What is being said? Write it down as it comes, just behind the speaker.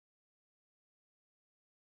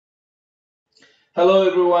Hello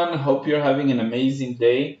everyone, hope you're having an amazing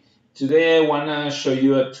day. Today I want to show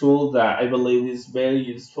you a tool that I believe is very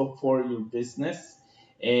useful for your business.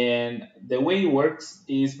 And the way it works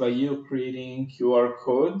is by you creating QR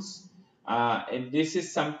codes. And this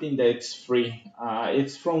is something that's free.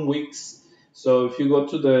 It's from Wix. So if you go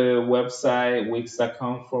to the website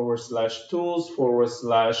wix.com / tools /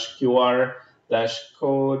 QR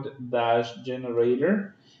code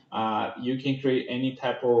generator, you can create any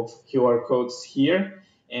type of QR codes here,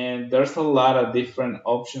 and there's a lot of different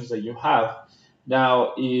options that you have.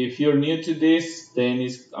 Now, if you're new to this, then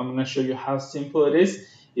I'm gonna show you how simple it is.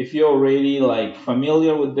 If you're already like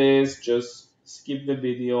familiar with this, just skip the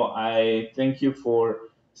video. I thank you for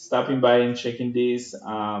stopping by and checking this.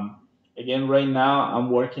 Again, right now I'm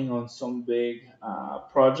working on some big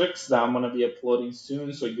projects that I'm gonna be uploading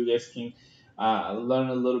soon, so you guys can learn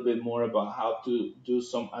a little bit more about how to do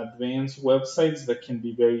some advanced websites that can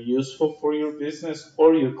be very useful for your business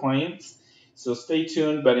or your clients. So stay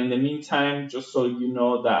tuned. But in the meantime, just so you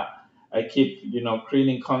know that I keep,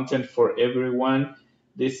 creating content for everyone.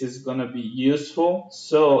 This is gonna be useful.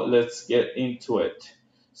 So let's get into it.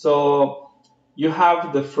 So you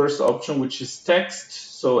have the first option, which is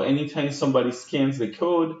text. So anytime somebody scans the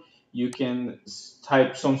code, you can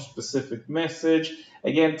type some specific message.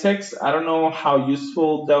 Again, text, I don't know how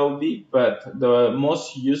useful that will be, but the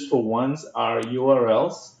most useful ones are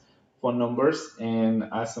URLs, phone numbers, and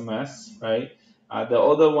SMS, right? The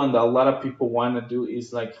other one that a lot of people want to do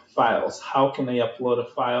is like files. How can I upload a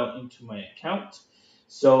file into my account?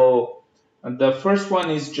 So the first one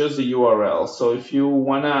is just the URL. So if you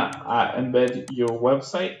want to embed your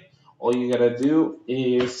website, all you got to do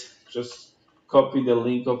is just copy the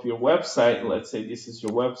link of your website. Let's say this is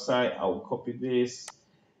your website. I'll copy this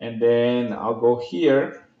and then I'll go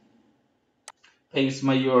here, paste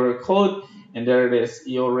my URL code, and there it is.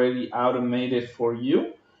 It already automated for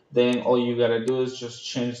you. Then all you gotta do is just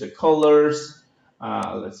change the colors.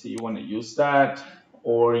 Let's see, you want to use that,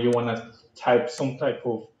 or you want to type some type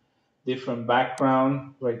of different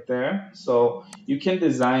background right there. So you can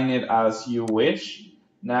design it as you wish.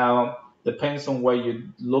 Now, depends on what you're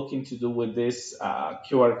looking to do with this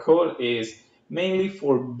QR code is mainly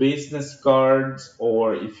for business cards,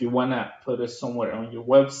 or if you want to put it somewhere on your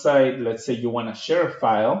website. Let's say you want to share a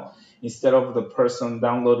file, instead of the person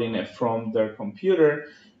downloading it from their computer,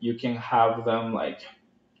 you can have them like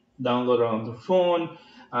download it on the phone.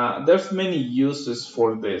 There's many uses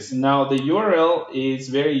for this. Now the URL is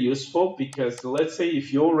very useful because let's say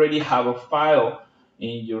if you already have a file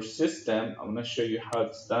in your system, I'm going to show you how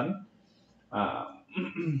it's done. Uh,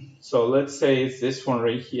 so let's say it's this one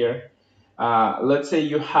right here. Let's say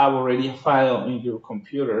you have already a file in your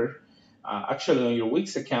computer, actually on your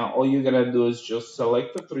Wix account. All you gotta do is just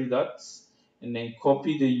select the three dots and then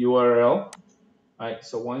copy the URL. Right.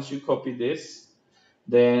 So once you copy this,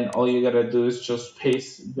 then all you gotta do is just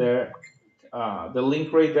paste there the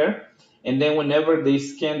link right there, and then whenever they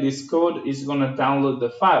scan this code, it's gonna download the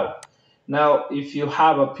file. Now, if you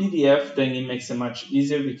have a PDF, then it makes it much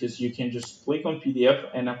easier because you can just click on PDF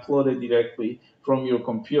and upload it directly from your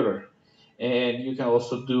computer. And you can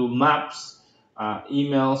also do maps,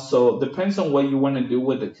 email. So depends on what you want to do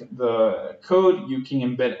with the code. You can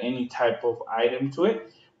embed any type of item to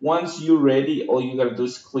it. Once you're ready, all you gotta do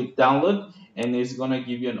is click download, and it's gonna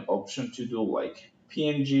give you an option to do like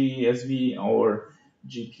PNG, SV, or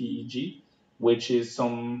JPEG, which is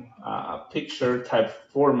some picture type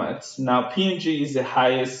formats. Now, PNG is the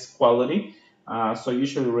highest quality, so I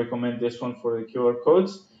usually recommend this one for the QR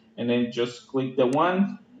codes. And then just click the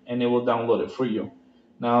one, and it will download it for you.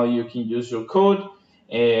 Now you can use your code,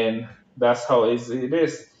 and that's how easy it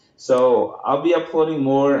is. So I'll be uploading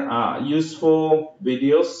more useful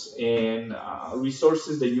videos and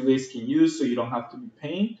resources that you guys can use, so you don't have to be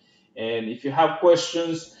paying. And if you have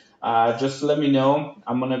questions, just let me know.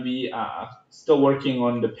 I'm gonna be still working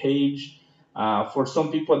on the page. For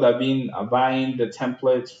some people that have been buying the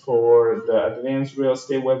templates for the advanced real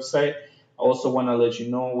estate website, I also want to let you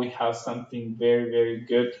know we have something very, very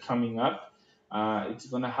good coming up. It's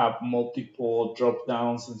going to have multiple drop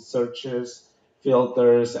downs and searches,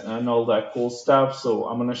 filters, and all that cool stuff. So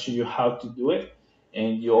I'm going to show you how to do it.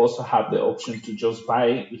 And you also have the option to just buy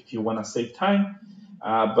it if you want to save time.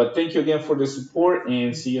 But thank you again for the support,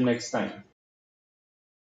 and see you next time.